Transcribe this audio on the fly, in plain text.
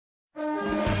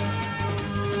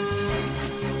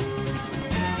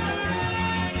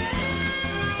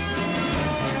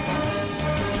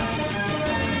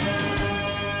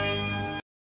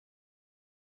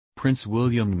Prince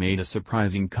William made a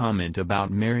surprising comment about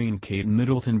marrying Kate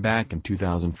Middleton back in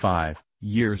 2005,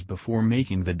 years before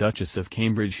making the Duchess of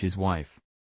Cambridge his wife.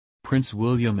 Prince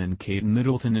William and Kate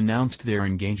Middleton announced their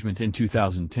engagement in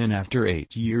 2010 after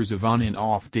 8 years of on and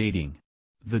off dating.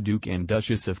 The Duke and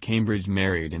Duchess of Cambridge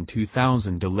married in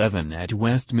 2011 at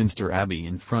Westminster Abbey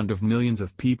in front of millions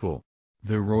of people.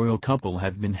 The royal couple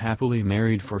have been happily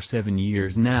married for 7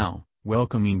 years now,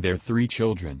 welcoming their 3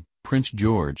 children, Prince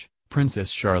George, Princess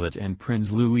Charlotte and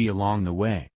Prince Louis along the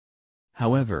way.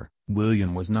 However,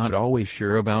 William was not always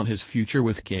sure about his future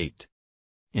with Kate.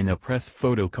 In a press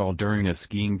photo call during a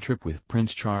skiing trip with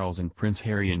Prince Charles and Prince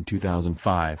Harry in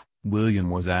 2005, William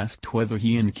was asked whether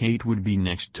he and Kate would be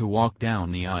next to walk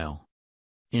down the aisle.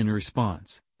 In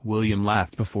response, William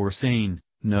laughed before saying,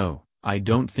 "No, I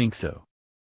don't think so."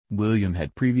 William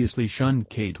had previously shunned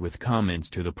Kate with comments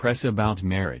to the press about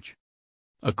marriage.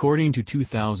 According to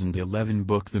 2011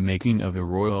 book The Making of a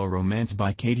Royal Romance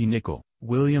by Katie Nicholl,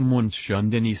 William once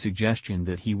shunned any suggestion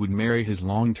that he would marry his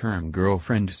long-term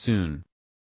girlfriend soon.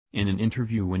 In an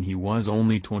interview when he was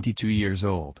only 22 years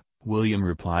old, William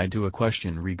replied to a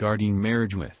question regarding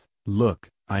marriage with, "Look,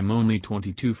 I'm only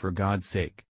 22 for God's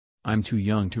sake. I'm too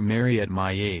young to marry at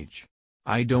my age.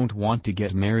 I don't want to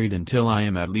get married until I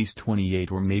am at least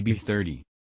 28 or maybe 30.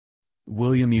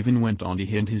 William even went on to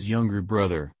hint his younger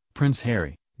brother, Prince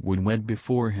Harry, would wed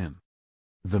before him.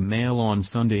 The Mail on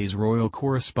Sunday's royal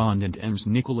correspondent Ms.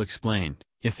 Nicholl explained,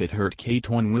 if it hurt Kate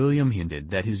when William hinted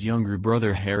that his younger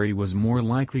brother Harry was more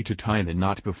likely to tie the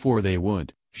knot before they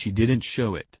would, she didn't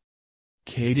show it.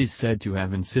 Kate is said to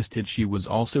have insisted she was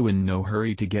also in no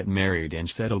hurry to get married and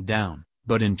settle down,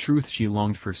 but in truth she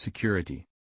longed for security.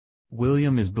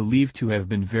 William is believed to have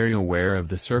been very aware of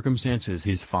the circumstances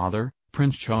his father,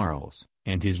 Prince Charles,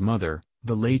 and his mother,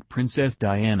 the late Princess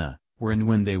Diana, were in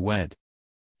when they wed.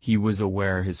 He was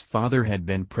aware his father had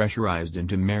been pressurized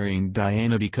into marrying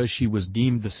Diana because she was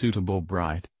deemed the suitable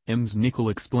bride, Ms. Nicholl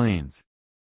explains.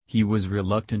 He was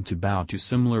reluctant to bow to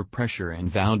similar pressure and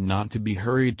vowed not to be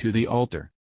hurried to the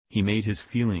altar. He made his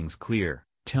feelings clear,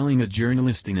 telling a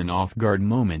journalist in an off-guard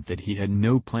moment that he had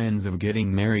no plans of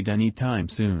getting married anytime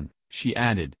soon, she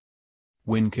added.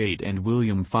 When Kate and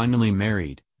William finally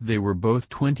married, they were both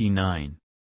 29.